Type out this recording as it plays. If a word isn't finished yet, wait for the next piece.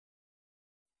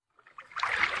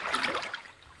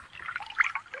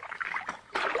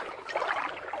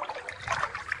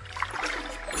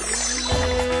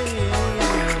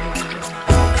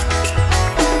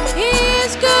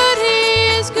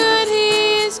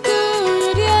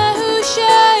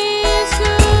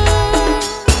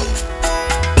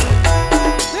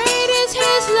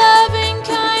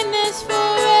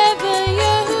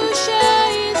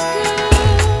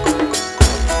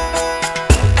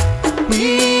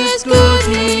is good,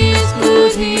 He is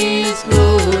good, He is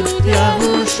good.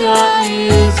 Yahusha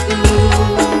is good.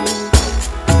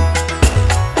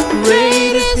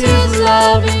 Great is His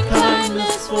loving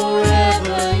kindness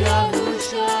forever.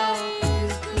 Yahusha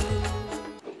is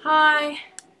good. Hi.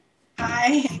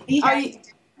 Hi. Are you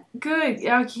good?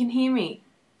 Yeah, you can hear me.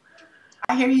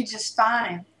 I hear you just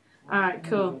fine. Alright,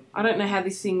 cool. I don't know how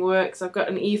this thing works. I've got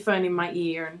an earphone in my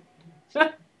ear and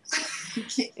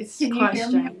it's Can you quite hear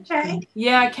strange. me okay?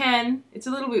 Yeah, I can. It's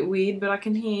a little bit weird, but I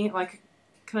can hear, like,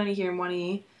 I can only hear in one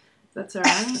ear. That's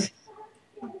alright.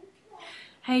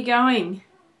 How you going?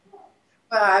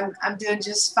 Well, I'm doing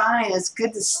just fine. It's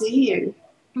good to see you.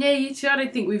 Yeah, you too. I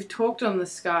don't think we've talked on the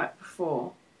Skype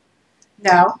before.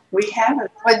 No, we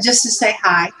haven't. But just to say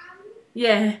hi.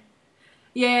 Yeah.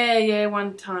 Yeah,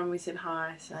 one time we said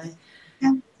hi, so.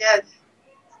 Yeah.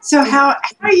 So how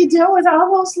are you doing with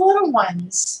all those little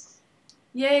ones?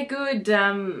 Yeah, good.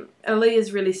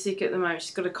 Aaliyah's really sick at the moment.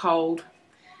 She's got a cold,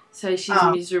 so she's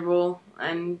miserable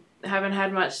and haven't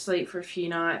had much sleep for a few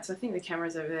nights. I think the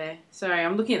camera's over there. Sorry,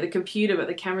 I'm looking at the computer, but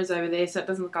the camera's over there, so it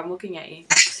doesn't look I'm looking at you.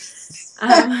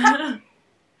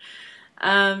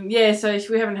 Yeah, so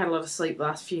we haven't had a lot of sleep the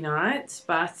last few nights,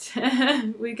 but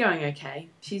we're going okay.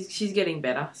 She's getting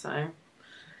better, so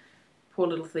poor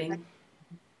little thing.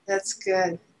 That's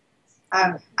good.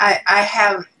 I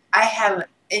have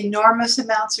enormous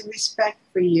amounts of respect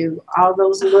for you, all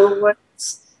those little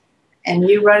ones, and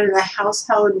you running the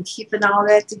household and keeping all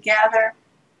that together.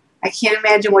 I can't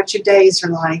imagine what your days are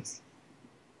like.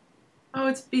 Oh,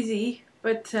 it's busy,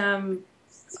 but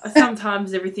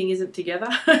sometimes everything isn't together.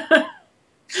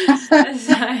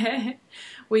 So,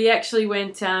 we actually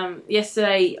went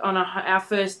yesterday on our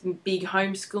first big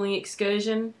homeschooling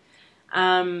excursion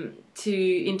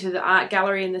into the art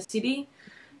gallery in the city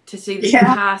to see the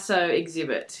Picasso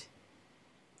exhibit,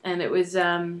 and it was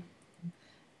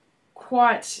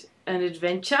quite an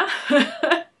adventure.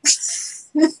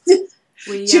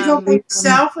 Did you go by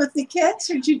yourself with the kids,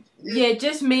 or did you? Yeah,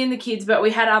 just me and the kids, but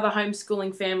we had other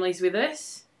homeschooling families with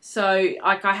us, so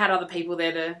like I had other people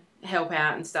there to help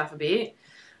out and stuff a bit.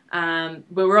 But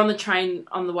we're on the train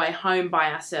on the way home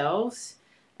by ourselves,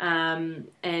 and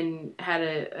had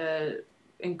a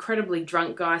incredibly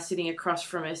drunk guy sitting across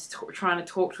from us trying to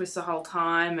talk to us the whole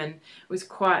time, and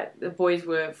the boys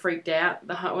were freaked out.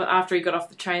 After he got off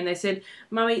the train, they said,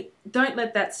 "Mummy, don't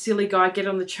let that silly guy get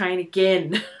on the train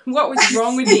again." What was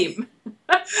wrong with him?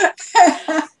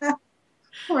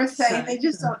 Poor thing. They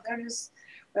just don't. They're just.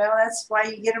 Well, that's why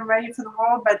you get them ready for the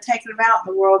world by taking them out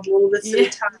in the world a little bit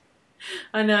at a time.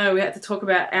 I know. We had to talk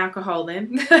about alcohol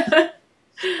then.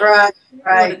 Right.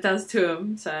 What it does to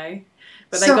them. So,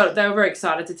 but they were very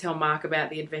excited to tell Mark about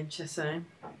the adventure. So,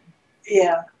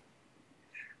 yeah.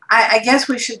 I guess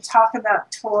we should talk about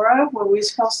TORAH. Were we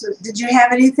supposed to? Did you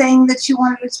have anything that you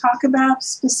wanted to talk about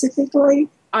specifically?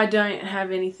 I don't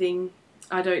have anything.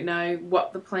 I don't know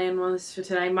what the plan was for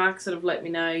today. Mark sort of let me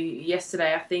know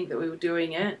yesterday, I think, that we were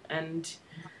doing it, and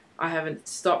I haven't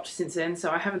stopped since then,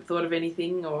 so I haven't thought of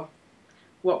anything or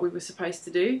what we were supposed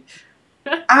to do.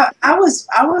 I was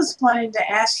wanting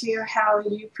to ask you how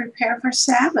you prepare for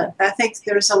Sabbath. I think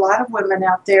there's a lot of women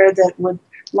out there that would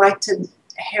like to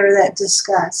hear that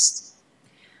discussed.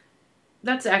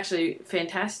 That's actually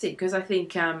fantastic, because I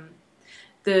think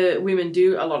the women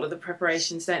do a lot of the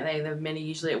preparations, don't they? The men are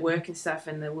usually at work and stuff,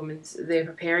 and they're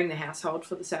preparing the household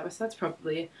for the Sabbath. So that's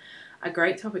probably a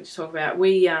great topic to talk about.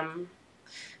 We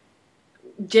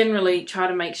generally try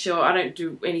to make sure I don't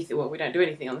do anything. Well, we don't do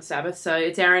anything on the Sabbath, so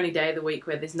it's our only day of the week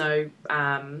where there's no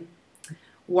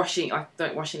washing. I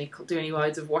don't do any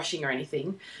loads of washing or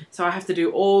anything. So I have to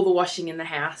do all the washing in the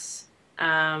house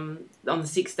on the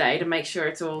sixth day to make sure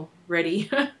it's all ready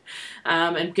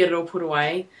and get it all put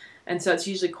away. And so it's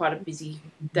usually quite a busy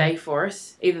day for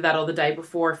us, either that or the day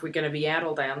before if we're going to be out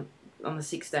all day on the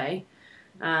sixth day.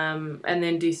 And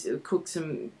then cook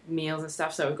some meals and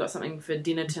stuff. So we've got something for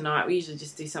dinner tonight. We usually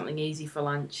just do something easy for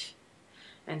lunch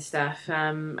and stuff.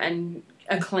 And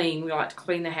we like to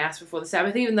clean the house before the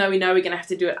Sabbath, even though we know we're going to have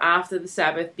to do it after the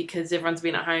Sabbath because everyone's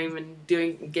been at home and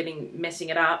messing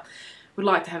it up. We'd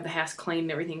like to have the house clean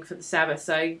and everything for the Sabbath.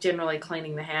 So generally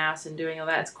cleaning the house and doing all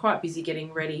that. It's quite busy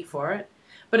getting ready for it.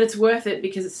 But it's worth it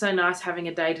because it's so nice having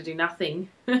a day to do nothing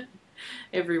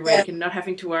every week and not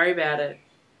having to worry about it.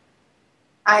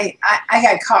 I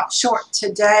got caught short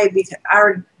today because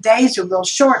our days are real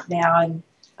short now, and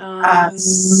the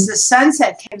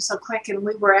sunset came so quick, and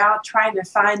we were out trying to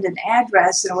find an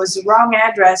address, and it was the wrong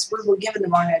address. We were given the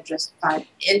wrong address to find.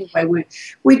 Anyway,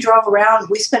 we drove around.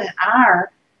 We spent an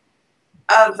hour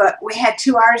we had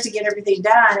 2 hours to get everything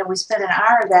done, and we spent an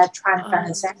hour of that trying to find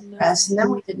this no. address, and then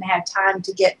we didn't have time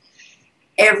to get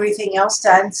everything else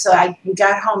done. So we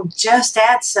got home just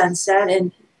at sunset,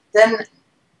 and then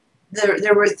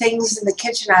there were things in the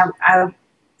kitchen I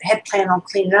had planned on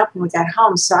cleaning up when we got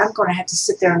home. So I'm going to have to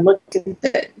sit there and look at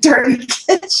the dirty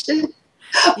kitchen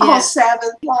all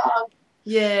Sabbath long.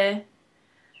 Yeah.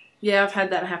 Yeah, I've had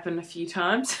that happen a few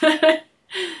times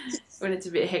when it's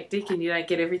a bit hectic and you don't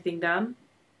get everything done.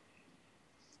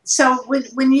 So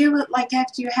when you, like,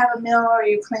 after you have a meal or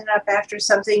you clean up after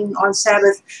something on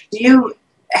Sabbath, do you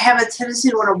have a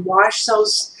tendency to want to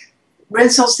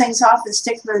rinse those things off and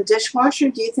stick them in the dishwasher?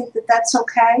 Do you think that that's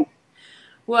okay?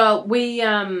 Well,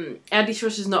 our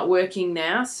dishwasher's not working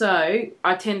now, so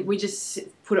we just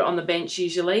put it on the bench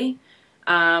usually,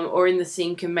 or in the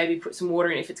sink, and maybe put some water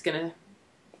in if it's going to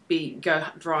go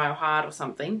dry or hard or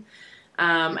something,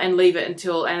 and leave it and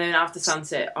then after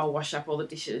sunset I'll wash up all the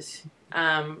dishes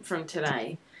from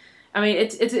today. I mean,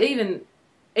 it's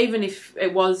even if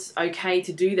it was okay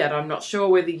to do that, I'm not sure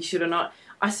whether you should or not.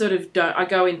 I sort of don't. I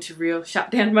go into real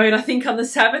shutdown mode, I think, on the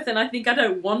Sabbath, and I think I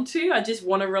don't want to. I just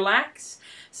want to relax.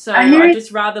 So I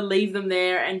just rather leave them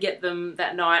there and get them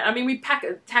that night. I mean, we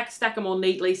stack them all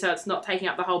neatly so it's not taking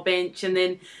up the whole bench, and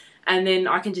then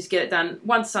I can just get it done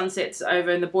once sunset's over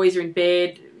and the boys are in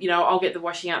bed. You know, I'll get the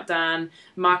washing up done.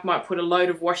 Mark might put a load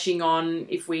of washing on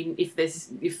if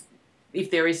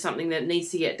there is something that needs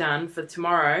to get done for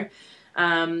tomorrow.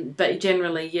 But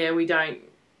generally, yeah, we don't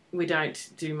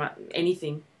do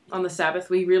anything on the Sabbath.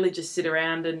 We really just sit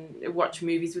around and watch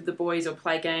movies with the boys, or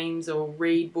play games, or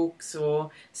read books,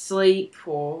 or sleep,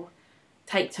 or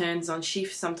take turns on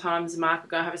shift. Sometimes Mark will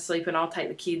go have a sleep and I'll take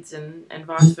the kids, and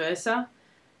vice versa.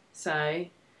 So,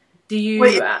 do you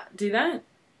do that?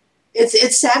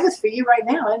 It's Sabbath for you right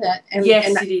now, isn't it? And,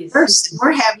 yes, it is.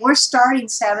 We're starting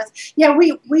Sabbath. Yeah,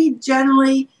 we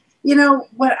generally, you know,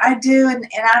 what I do, and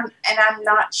I'm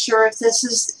not sure if this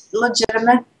is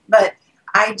legitimate, but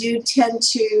I do tend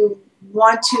to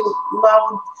want to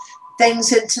load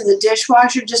things into the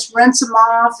dishwasher, just rinse them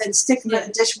off and stick them in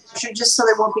the dishwasher just so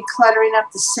they won't be cluttering up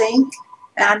the sink.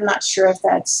 And I'm not sure if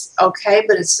that's okay,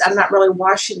 but I'm not really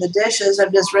washing the dishes.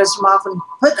 I'm just rinsing them off and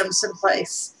putting them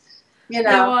someplace. You know.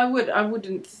 Yeah, well, I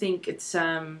wouldn't think it's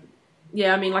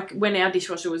yeah, I mean, like when our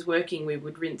dishwasher was working, we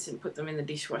would rinse and put them in the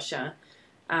dishwasher.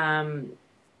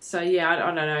 So yeah, I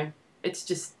don't know. It's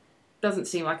just doesn't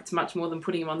seem like it's much more than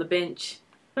putting them on the bench.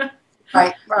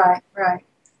 Right.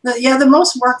 The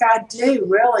most work I do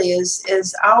really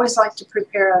is I always like to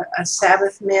prepare a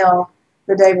Sabbath meal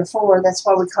the day before. That's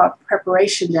why we call it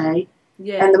preparation day.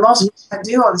 Yeah. And the most work I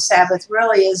do on Sabbath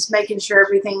really is making sure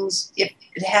it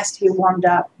has to be warm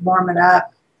it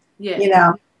up. Yeah. You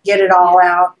know, get it all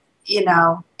out. You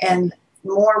know, and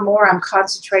more I'm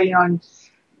concentrating on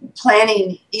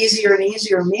planning easier and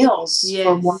easier meals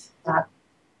for warming up.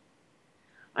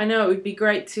 I know it would be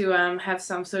great to have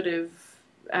some sort of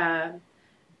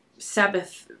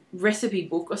Sabbath recipe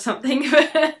book or something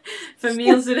for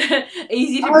meals that are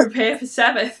easy to prepare for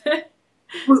Sabbath.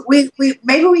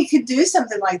 Maybe we could do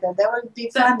something like that. That would be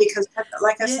fun because,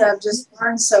 like I said, I've just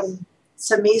learned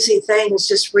some easy things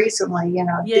just recently. You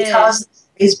know, because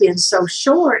it's being so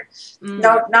short,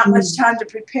 not much time to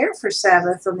prepare for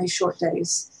Sabbath on these short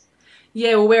days.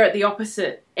 Yeah, well, we're at the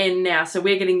opposite end now, so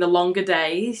we're getting the longer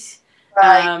days.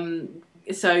 Right.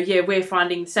 So yeah, we're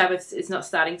finding Sabbath is not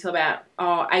starting till about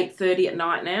 8:30 at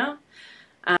night now,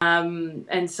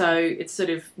 and so it's sort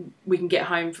of we can get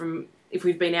home from if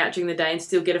we've been out during the day and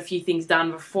still get a few things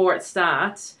done before it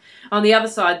starts. On the other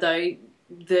side, though,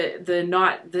 the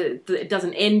night it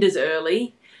doesn't end as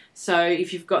early. So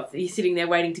if you're sitting there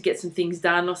waiting to get some things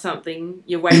done or something,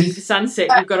 you're waiting for sunset.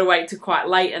 You've got to wait till quite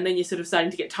late, and then you're sort of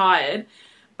starting to get tired.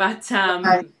 But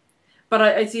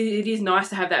it is nice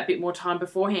to have that bit more time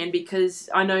beforehand, because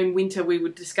I know in winter we were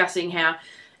discussing how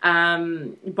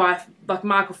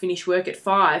Mark will finish work at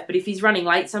 5, but if he's running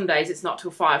late some days, it's not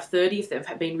till 5:30 if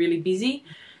they've been really busy.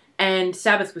 And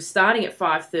Sabbath was starting at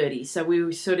 5:30, so he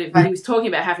was talking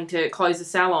about having to close the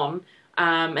salon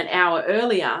an hour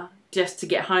earlier just to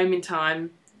get home in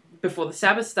time before the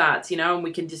Sabbath starts, you know,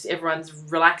 and everyone's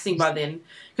relaxing by then,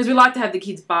 because we like to have the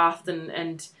kids bathed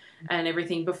and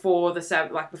everything before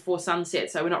before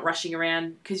sunset, so we're not rushing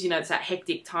around, because, you know, it's that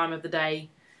hectic time of the day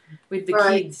with the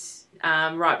kids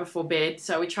right before bed.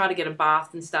 So we try to get them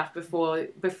bathed and stuff before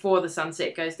the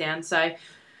sunset goes down, so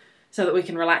that we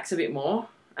can relax a bit more.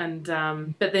 And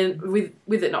but then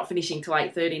with it not finishing till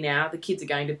 8:30 now, the kids are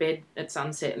going to bed at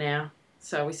sunset now,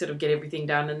 so we sort of get everything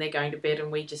done and they're going to bed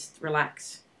and we just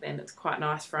relax. Then it's quite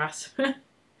nice for us.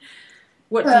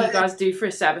 What do you guys do for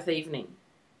a Sabbath evening?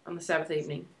 on the Sabbath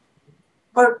evening?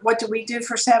 What do we do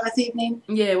for Sabbath evening?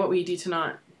 Yeah, what will you do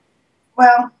tonight?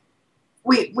 Well,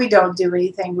 we don't do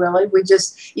anything really. We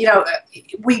just,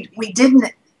 we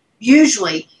didn't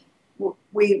usually.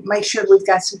 We make sure we've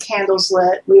got some candles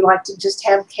lit. We like to just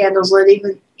have candles lit,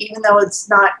 even though it's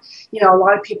not. A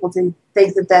lot of people think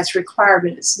that that's required,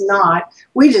 but it's not.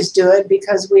 We just do it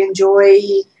because we enjoy.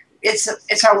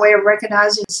 It's our way of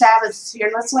recognizing Sabbath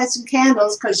here. Let's light some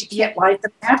candles because you can't light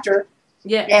them after.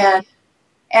 Yeah.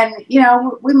 And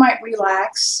we might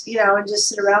relax, and just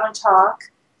sit around and talk.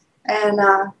 And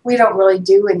we don't really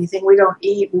do anything. We don't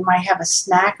eat. We might have a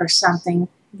snack or something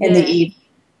in the evening.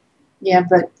 Yeah,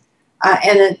 but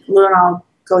and then Lou and I'll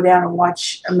go down and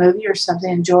watch a movie or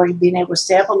something. Enjoy being able to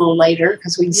stay up a little later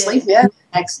because we can sleep in the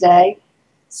next day.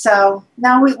 So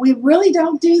no, we really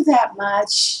don't do that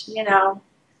much.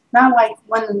 Not like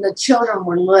when the children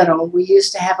were little. We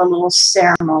used to have a little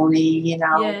ceremony.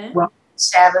 Well,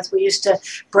 Sabbath we used to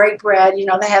break bread.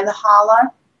 They have the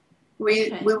challah.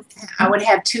 I would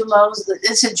have 2 loaves.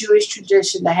 It's a Jewish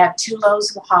tradition to have 2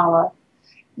 loaves of challah,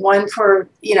 one for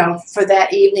that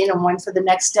evening and one for the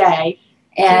next day,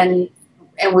 and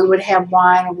we would have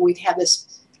wine, and we'd have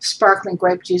this sparkling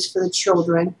grape juice for the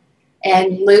children,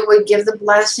 and Lou would give the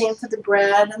blessing for the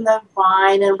bread and the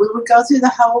wine, and we would go through the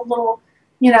whole little,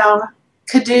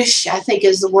 kaddish, I think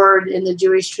is the word in the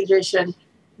Jewish tradition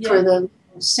for the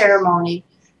ceremony.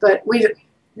 But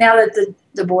now that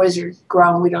the boys are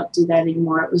grown, we don't do that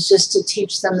anymore. It was just to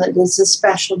teach them that it's a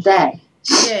special day.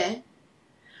 Yeah.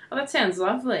 Oh, that sounds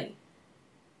lovely.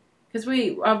 Because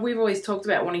we've always talked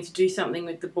about wanting to do something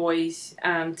with the boys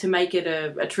to make it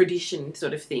a tradition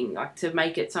sort of thing, like to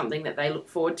make it something that they look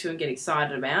forward to and get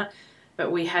excited about.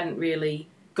 But we hadn't really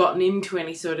gotten into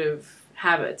any sort of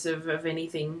habits of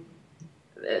anything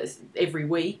every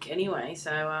week anyway.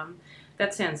 So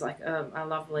that sounds like a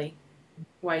lovely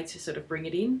way to sort of bring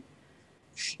it in.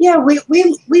 Yeah, we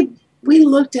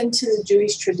looked into the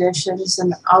Jewish traditions,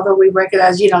 and although we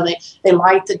recognize, they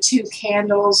light the 2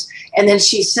 candles, and then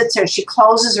she sits there, she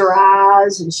closes her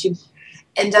eyes,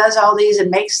 and does all these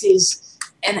and makes these,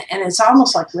 and it's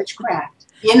almost like witchcraft,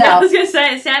 I was going to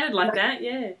say, it sounded like that,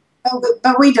 yeah.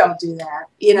 But we don't do that,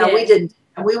 we didn't.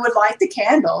 We would light the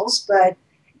candles, but,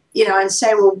 and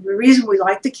say, well, the reason we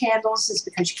light the candles is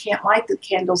because you can't light the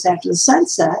candles after the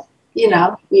sunset.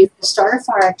 We start a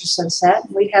fire after sunset,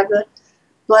 and we'd have the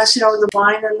blessing over the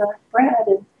wine and the bread.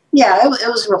 And it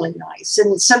was really nice.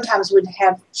 And sometimes we'd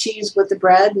have cheese with the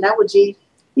bread, and that would be,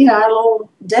 a little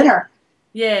dinner.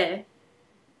 Yeah.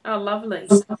 Oh, lovely.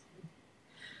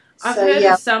 I've heard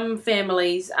of some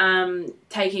families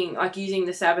using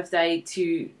the Sabbath day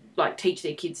to teach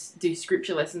their kids, do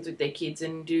scripture lessons with their kids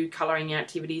and do colouring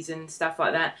activities and stuff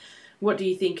like that. What do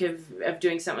you think of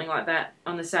doing something like that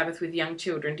on the Sabbath with young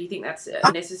children? Do you think that's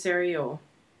necessary or?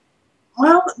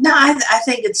 Well, no, I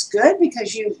think it's good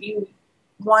because you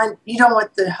don't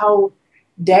want the whole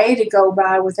day to go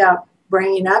by without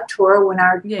bringing up Torah. When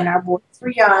our boys were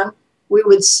young, we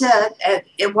would sit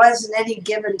it wasn't any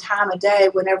given time of day.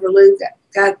 Whenever Lou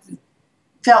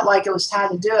felt like it was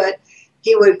time to do it,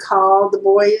 he would call the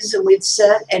boys and we'd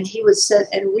sit, and he would sit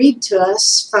and read to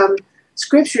us from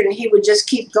Scripture, and he would just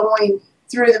keep going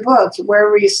through the book.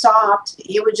 Wherever he stopped,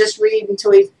 he would just read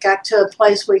until he got to a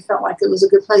place where he felt like it was a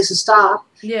good place to stop.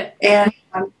 Yeah. And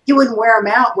he wouldn't wear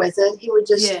them out with it. He would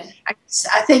just,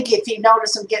 I think if he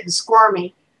noticed them getting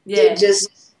squirmy, he'd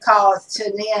just call it to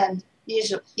an end,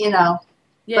 usually, Yeah.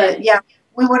 But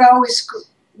we would always,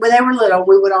 when they were little,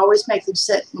 we would always make them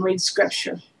sit and read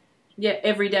Scripture. Yeah,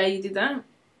 every day you did that?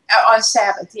 On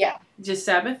Sabbath, yeah. Just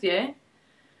Sabbath, yeah?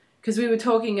 Because we were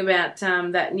talking about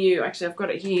that new, actually I've got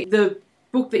it here, the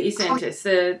book that you sent us,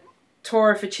 the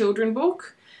TORAH for Children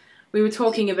book. We were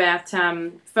talking about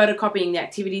photocopying the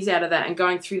activities out of that and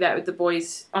going through that with the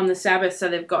boys on the Sabbath, so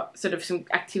they've got sort of some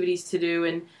activities to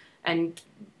do and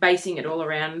basing it all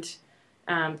around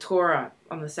TORAH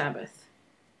on the Sabbath.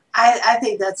 I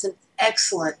think that's an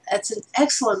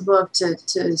excellent book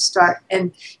to start.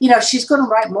 And, she's going to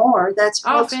write more. That's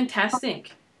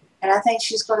fantastic. And I think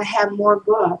she's going to have more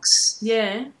books.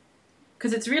 Yeah,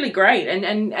 because it's really great.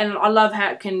 And I love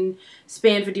how it can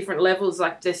span for different levels.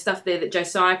 Like there's stuff there that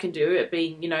Josiah can do, it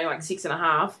being,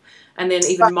 6.5. And then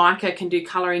even Micah can do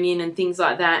colouring in and things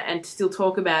like that and still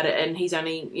talk about it. And he's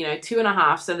only,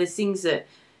 2.5. So there's things that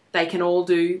they can all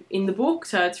do in the book.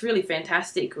 So it's really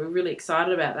fantastic. We're really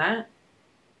excited about that.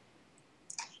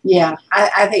 Yeah,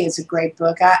 I think it's a great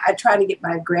book. I try to get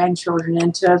my grandchildren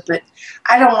into it, but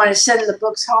I don't want to send the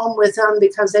books home with them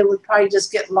because they would probably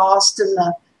just get lost in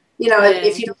the,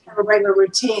 if you don't have a regular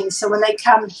routine. So when they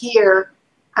come here,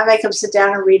 I make them sit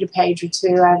down and read a page or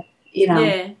two. you know.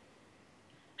 Yeah.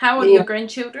 How old are your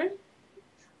grandchildren?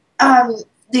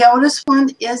 The oldest one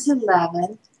is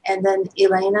 11, and then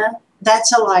Elena,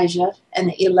 that's Elijah,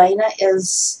 and Elena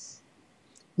is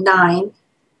 9,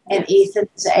 and Ethan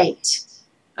is 8.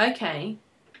 Okay.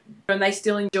 And they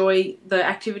still enjoy the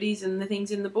activities and the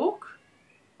things in the book?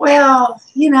 Well,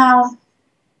 you know,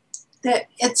 the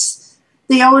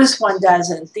oldest one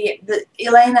doesn't. The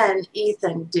Elena and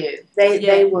Ethan do.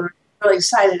 They were really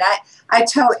excited. I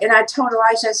told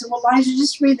Elijah, I said, well, Elijah,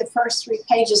 just read the first 3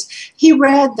 pages. He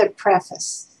read the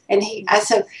preface, and I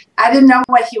said, I didn't know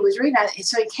what he was reading.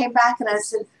 So he came back, and I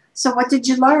said, so what did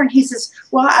you learn? He says,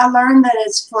 well, I learned that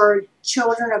it's for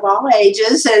children of all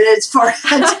ages, and it's for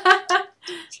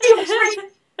he was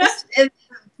reading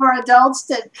for adults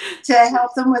to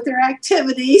help them with their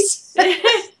activities.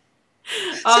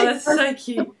 Oh, that's so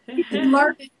cute.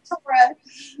 Learning Torah.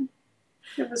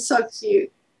 It was so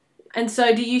cute. And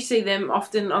so do you see them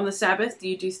often on the Sabbath? Do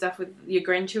you do stuff with your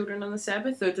grandchildren on the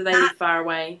Sabbath, or do they live far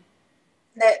away?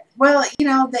 Well, you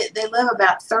know, they live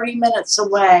about 30 minutes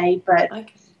away, but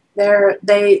okay.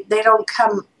 they don't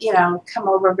come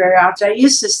over very often. I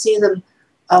used to see them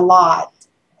a lot,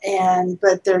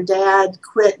 but their dad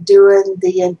quit doing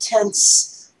the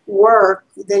intense work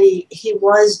that he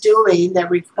was doing that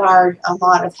required a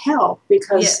lot of help,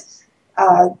 because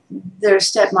their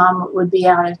stepmom would be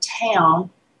out of town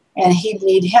and he'd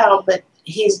need help, but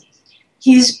he's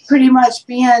pretty much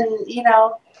being, you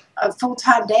know, a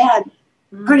full-time dad,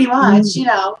 pretty much, you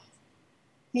know.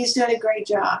 He's doing a great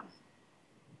job.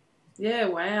 Yeah,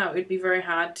 wow. It'd be very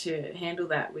hard to handle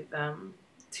that with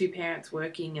 2 parents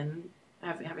working and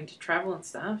having to travel and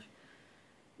stuff.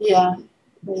 Yeah.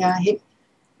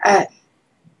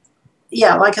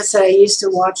 Yeah, like I said, I used to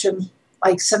watch him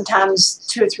like sometimes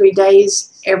 2 or 3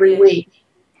 days every week.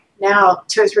 Now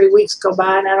 2 or 3 weeks go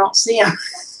by and I don't see him.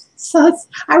 So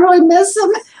I really miss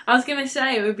him. I was going to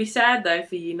say, it would be sad, though,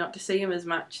 for you not to see him as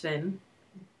much then.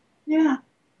 Yeah,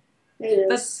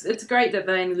 it is. It's great that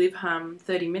they only live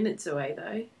 30 minutes away,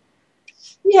 though.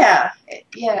 Yeah,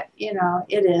 you know,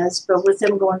 it is. But with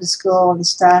them going to school and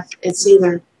stuff, it's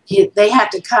either they have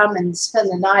to come and spend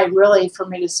the night, really, for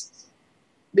me to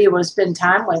be able to spend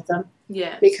time with them.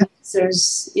 Yeah. Because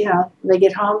there's, you know, they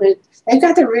get home, they've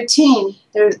got their routine.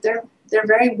 They're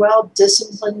very well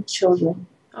disciplined children.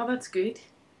 Oh, that's good.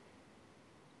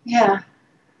 Yeah.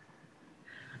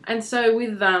 And so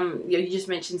with you just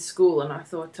mentioned school, and I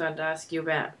thought I'd ask you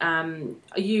about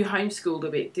you homeschooled a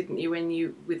bit, didn't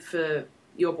you, for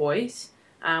your boys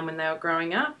when they were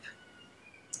growing up?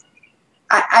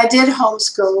 I did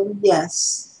homeschool,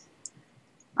 yes.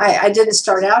 I didn't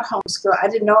start out homeschool. I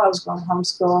didn't know I was going to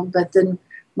homeschool, but then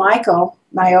Michael,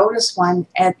 my oldest one,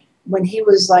 when he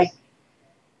was like,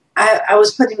 I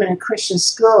was putting him in a Christian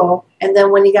school, and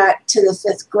then when he got to the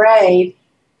 5th grade,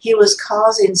 he was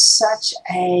causing such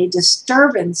a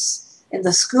disturbance in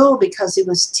the school because he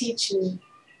was teaching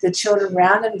the children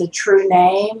around him the true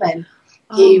name, and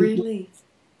really?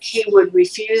 He would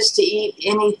refuse to eat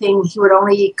anything. He would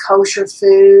only eat kosher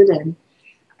food, and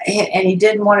he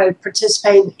didn't want to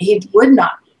participate. He would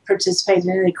not participate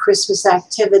in any Christmas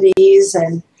activities,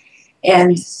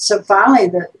 and so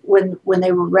finally, when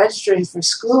they were registering for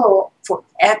school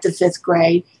at the 5th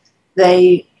grade,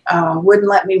 they wouldn't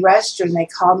let me register, and they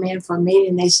called me in for a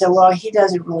meeting. They said, well, he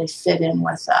doesn't really fit in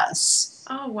with us.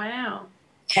 Oh, wow.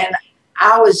 And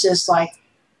I was just like,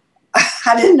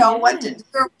 I didn't know what to do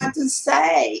or what to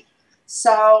say.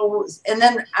 So, and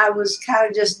then I was kind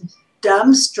of just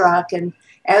dumbstruck. And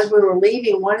as we were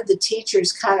leaving, one of the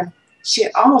teachers she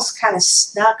almost kind of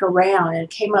snuck around and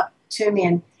came up to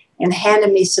me and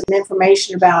handed me some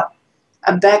information about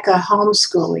Becca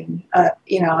homeschooling.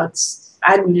 You know,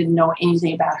 I didn't know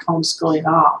anything about homeschooling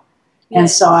at all. Yeah. And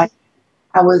so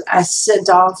I sent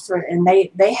off and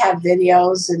they have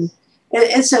videos, and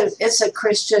it's a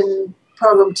Christian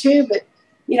program too, but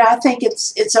you know, I think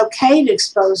it's okay to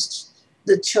expose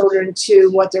the children to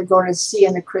what they're going to see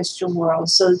in the Christian world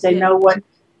so that they know what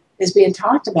is being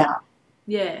talked about.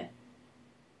 Yeah.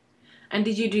 And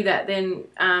did you do that then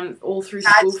all through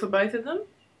school for both of them?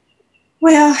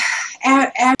 Well,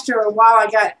 after a while, I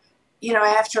got, you know,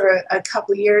 after a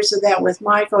couple of years of that with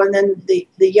Michael, and then the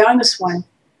youngest one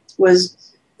was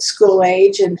school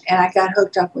age, and I got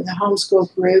hooked up with a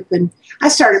homeschool group, and I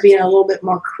started being a little bit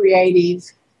more creative,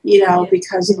 you know,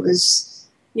 because it was,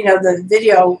 you know,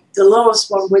 the littlest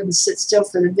one wouldn't sit still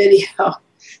for the video.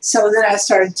 So then I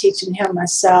started teaching him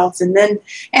myself, and then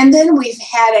we've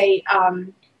had a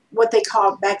what they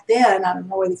called back then, I don't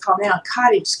know what they call now,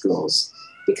 cottage schools,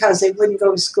 because they wouldn't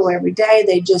go to school every day.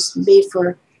 They just meet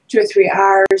for 2 or 3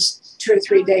 hours, 2 or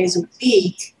 3 days a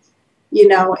week, you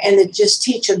know, and then just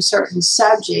teach them certain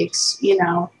subjects, you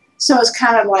know. So it's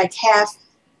kind of like half,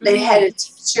 they had a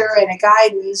teacher and a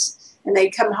guidance, and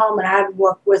they'd come home and I'd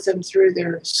work with them through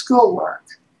their schoolwork.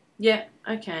 Yeah,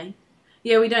 okay.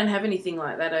 Yeah, we don't have anything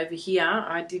like that over here.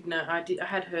 I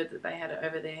had heard that they had it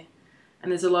over there.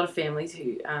 And there's a lot of families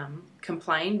who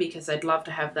complain because they'd love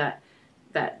to have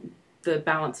the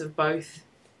balance of both,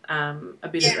 a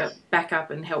bit of a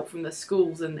backup and help from the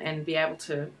schools and be able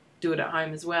to do it at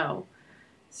home as well.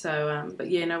 So, but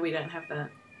yeah, no, we don't have that.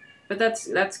 But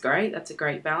that's great. That's a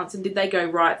great balance. And did they go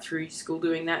right through school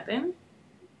doing that then?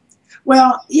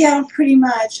 Well, yeah, pretty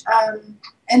much.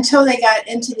 Until they got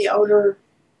into the older,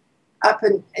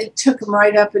 it took them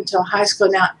right up until high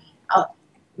school. Now,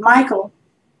 Michael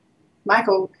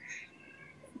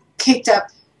kicked up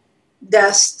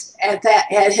dust at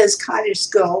his cottage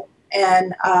school,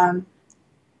 and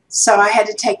so I had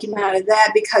to take him out of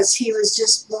that because he was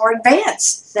just more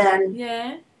advanced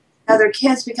than other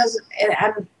kids. Because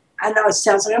I know it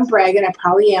sounds like I'm bragging, I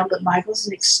probably am, but Michael's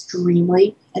an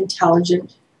extremely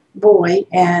intelligent boy,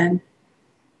 and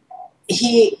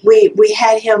we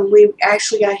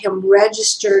actually got him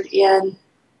registered in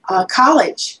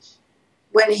college.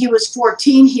 When he was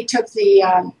 14, he took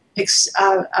the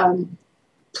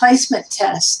placement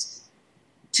test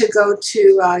to go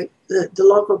to the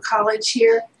local college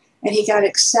here, and he got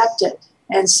accepted.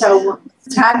 And so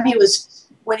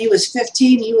when he was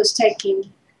 15, he was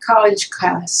taking college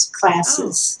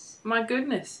classes. Oh, my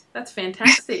goodness, that's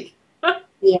fantastic.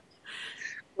 Yeah.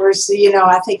 Whereas, you know,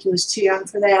 I think he was too young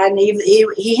for that. And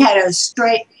he had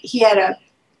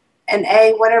an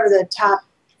A, whatever the top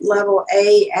level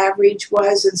A average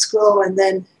was in school, and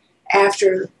then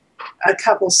after a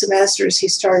couple semesters he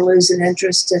started losing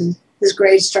interest and his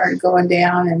grades started going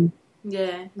down, and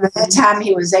by that time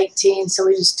he was 18, so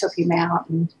we just took him out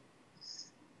and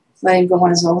let him go on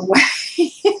his own way.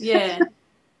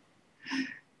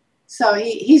 So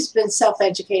he's been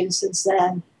self-educated since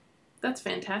then. That's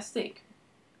fantastic.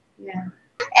 Yeah.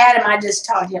 Adam, I just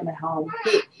taught him at home.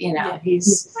 He didn't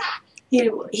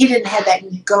have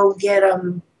that go get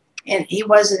him, and he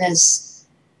wasn't as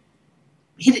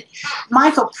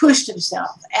Michael pushed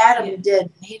himself. Adam did.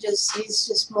 He's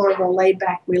just more of a laid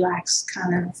back, relaxed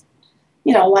kind of,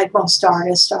 you know, like most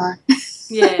artists are.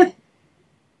 Yeah.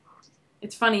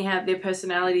 It's funny how their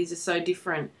personalities are so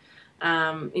different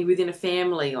within a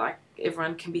family. Like,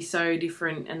 everyone can be so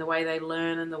different, and the way they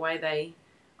learn and the way they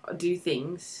do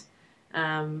things,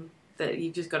 that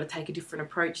you've just got to take a different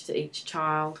approach to each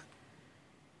child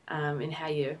in how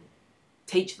you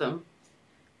teach them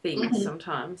things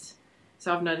sometimes.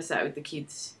 So I've noticed that with the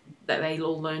kids, that they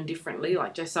all learn differently.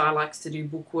 Like Josiah likes to do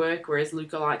book work, whereas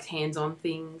Luca likes hands-on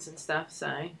things and stuff.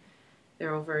 So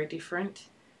they're all very different.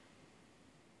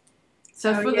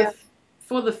 So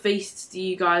for the feasts, do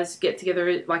you guys get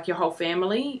together like your whole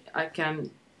family? Like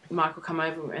Michael come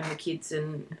over and the kids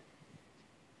and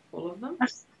all of them?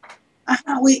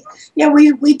 We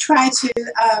try to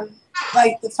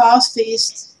like the Falls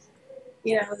Feast.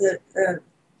 You know,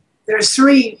 there's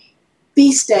 3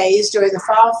 feast days during the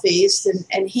Fall Feast,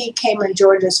 and he came and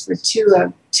joined us for two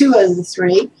of the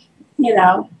 3. You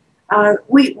know,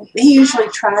 he usually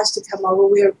tries to come over.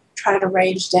 We're trying to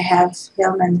arrange to have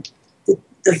him and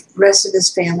the rest of his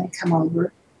family come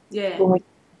over. Yeah. Oh,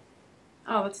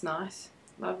 that's nice.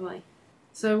 Lovely.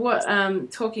 So what,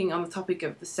 talking on the topic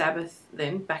of the Sabbath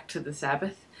then, back to the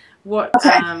Sabbath, what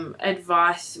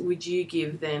advice would you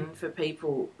give then for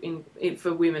people,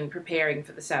 for women preparing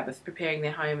for the Sabbath, preparing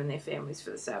their home and their families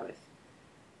for the Sabbath?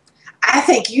 I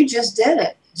think you just did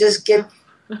it. Just get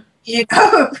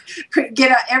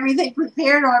everything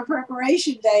prepared on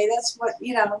preparation day. That's what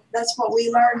we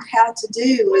learned how to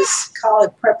do, is call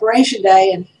it preparation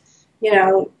day, and, you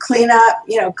know, clean up,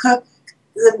 you know, cook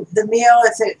the meal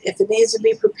if it needs to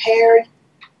be prepared,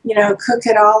 you know, cook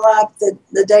it all up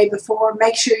the day before.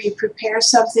 Make sure you prepare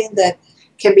something that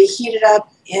can be heated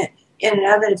up in an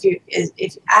oven.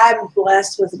 If I'm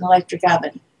blessed with an electric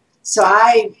oven, so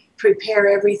I prepare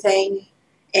everything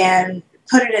and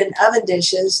put it in oven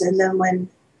dishes, and then when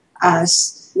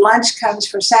lunch comes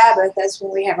for Sabbath, that's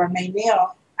when we have our main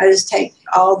meal. I just take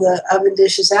all the oven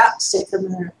dishes out, stick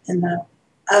them in the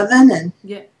oven, and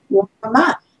warm them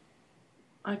up.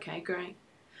 Okay, great.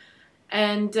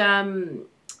 And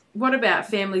what about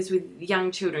families with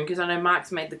young children? Because I know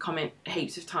Mark's made the comment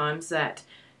heaps of times that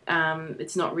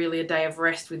it's not really a day of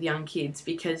rest with young kids,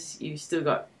 because you've still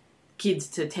got kids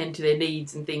to tend to their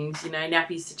needs and things, you know,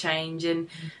 nappies to change, and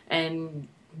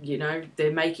you know,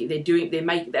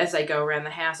 as they go around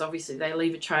the house, obviously they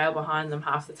leave a trail behind them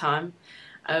half the time.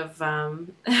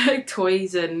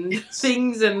 toys and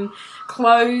things and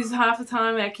clothes. Half the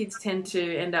time our kids tend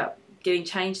to end up getting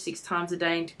changed 6 times a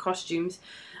day into costumes.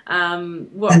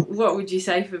 What would you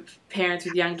say for parents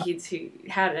with young kids who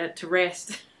had to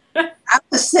rest?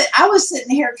 I was sitting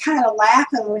here kind of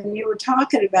laughing when you were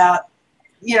talking about,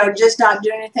 just not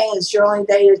doing anything. It's your only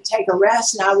day to take a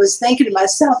rest. And I was thinking to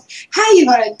myself, how are you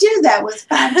going to do that with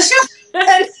 5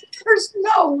 children? There's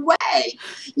no way.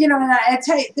 And I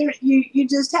tell you, you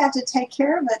just have to take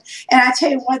care of it. And I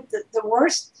tell you what, the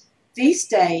worst feast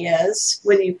day is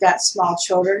when you've got small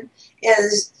children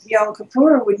is Yom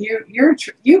Kippur, when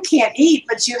you can't eat,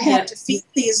 but you have to feed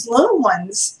these little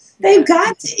ones. They've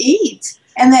got to eat.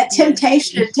 And that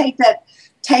temptation to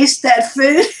taste that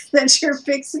food that you're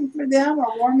fixing for them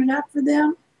or warming up for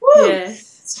them. Woo,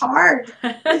 it's hard.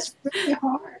 It's really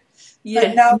hard. Yes.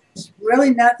 But no, there's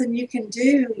really nothing you can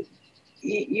do.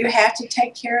 You have to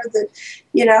take care of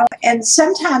and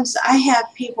sometimes I have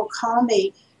people call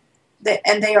me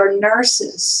and they are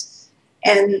nurses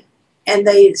and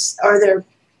they're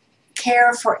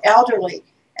care for elderly,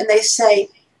 and they say,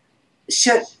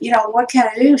 what can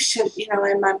I do?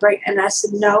 Am I break? And I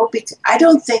said, no, because I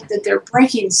don't think that they're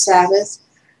breaking Sabbath,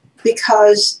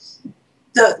 because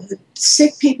the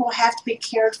sick people have to be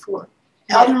cared for.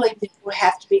 Elderly people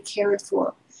have to be cared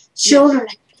for. Children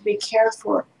have to be cared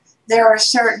for. There are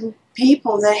certain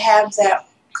people that have that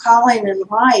calling in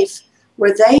life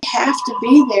where they have to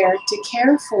be there to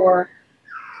care for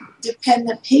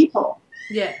dependent people.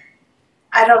 Yeah.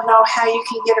 I don't know how you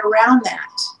can get around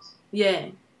that. Yeah.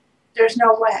 There's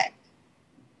no way.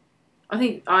 I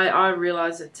think I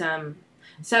realise that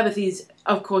Sabbath is,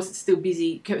 of course, it's still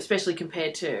busy, especially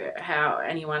compared to how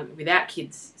anyone without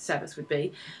kids Sabbath would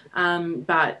be.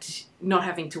 But not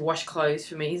having to wash clothes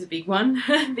for me is a big one,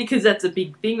 because that's a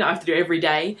big thing that I have to do every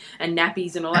day, and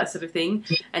nappies and all that sort of thing.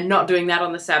 And not doing that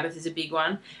on the Sabbath is a big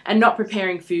one. And not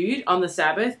preparing food on the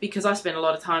Sabbath, because I spend a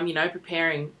lot of time,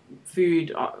 preparing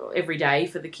food every day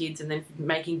for the kids and then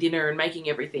making dinner and making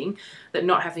everything. That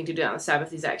not having to do it on the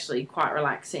Sabbath is actually quite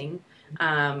relaxing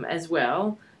as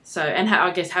well. So, and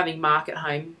I guess having Mark at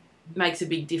home makes a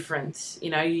big difference.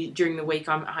 During the week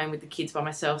I'm at home with the kids by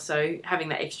myself, so having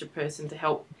that extra person to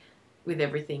help with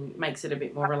everything makes it a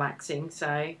bit more relaxing,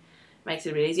 so makes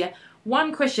it a bit easier.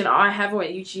 One question I have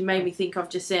always, which you made me think of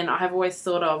just then, I have always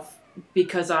thought of,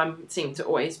 because I seem to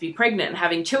always be pregnant and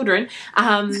having children,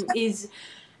 is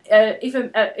if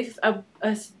a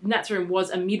Nazarene was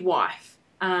a midwife,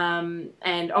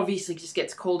 and obviously just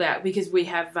gets called out, because we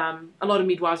have a lot of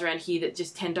midwives around here that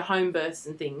just tend to home births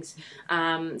and things.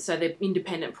 So they're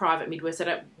independent private midwives.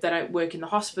 They don't work in the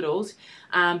hospitals.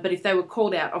 But if they were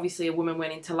called out, obviously a woman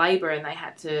went into labour and they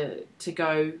had to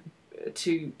go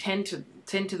to tend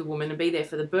to the woman and be there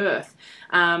for the birth.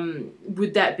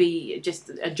 Would that be just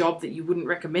a job that you wouldn't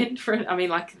recommend for? I mean,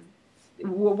 like,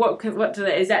 what do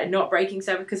they, is that not breaking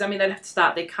Sabbath? Because I mean, they'd have to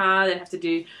start their car, they'd have to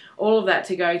do all of that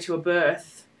to go to a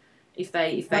birth if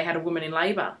they had a woman in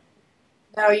labour.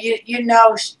 No, you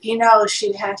know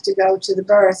she'd have to go to the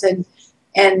birth,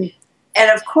 and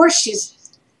of course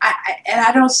she's.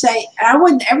 I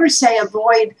wouldn't ever say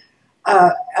avoid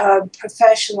a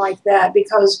profession like that,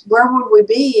 because where would we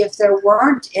be if there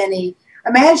weren't any?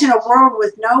 Imagine a world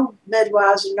with no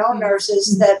midwives and no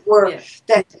nurses that were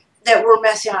that were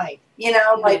messianic.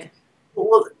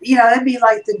 Well, that'd be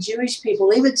like the Jewish people.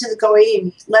 Leave it to the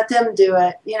Goyim. Let them do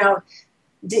it.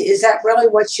 Is that really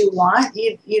what you want?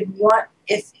 You'd want,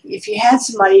 if you had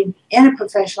somebody in a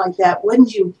profession like that,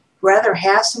 wouldn't you rather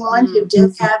have someone who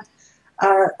did have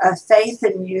a faith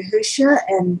in Yahushua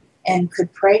and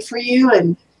could pray for you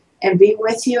and be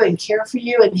with you and care for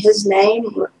you in His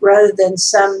name, rather than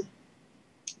some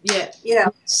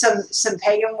some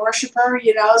pagan worshiper,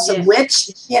 some witch,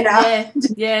 Yeah,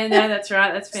 no, that's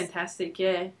right. That's fantastic.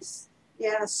 Yeah.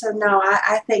 Yeah. So no,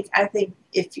 I think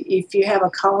if you have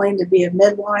a calling to be a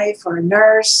midwife or a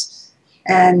nurse,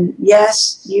 and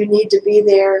yes, you need to be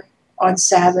there on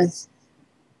Sabbath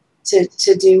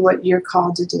to do what you're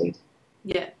called to do.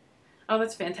 Yeah. Oh,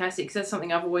 that's fantastic. 'Cause that's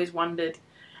something I've always wondered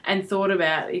and thought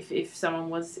about if someone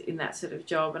was in that sort of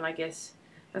job, and I guess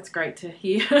that's great to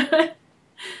hear.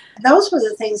 Those were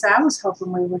the things I was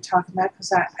hoping we were talking about,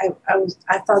 because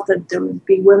I thought that there would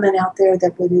be women out there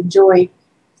that would enjoy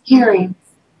hearing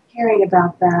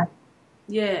about that.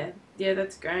 Yeah,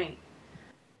 that's great.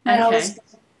 I always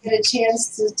get a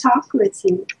chance to talk with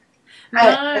you.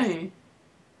 No.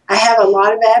 I have a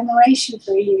lot of admiration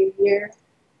for you.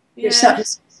 You're something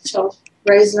special,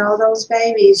 raising all those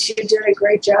babies. You're doing a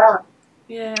great job.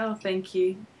 Yeah, oh, thank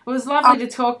you. It was lovely to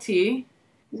talk to you.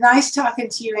 Nice talking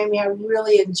to you, Amy. I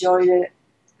really enjoyed it.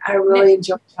 I really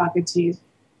enjoyed talking to you.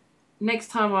 next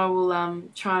time I will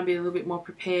try and be a little bit more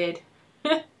prepared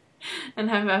and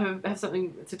have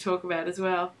something to talk about as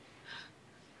well.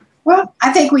 Well,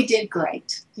 I think we did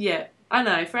great. Yeah, I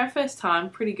know. For our first time,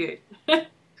 pretty good.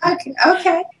 Okay. All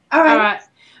right. All right.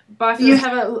 Bye, Phyllis.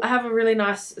 Have a really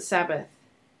nice Sabbath.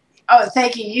 Oh,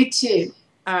 thank you. You too.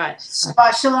 All right.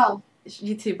 Shabbat shalom.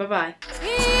 You too. Bye-bye. He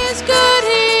is good,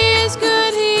 He is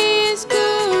good, He is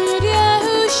good.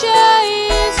 Yahusha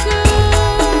is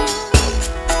good.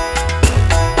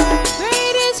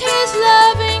 Great is His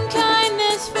loving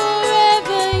kindness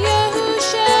forever.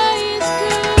 Yahusha is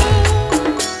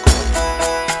good.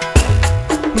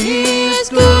 He is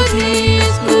good, He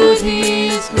is good, He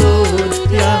is good.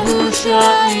 Yahusha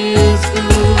is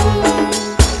good.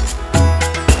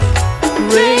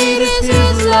 Great is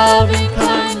His loving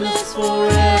kindness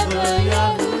forever.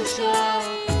 Yahusha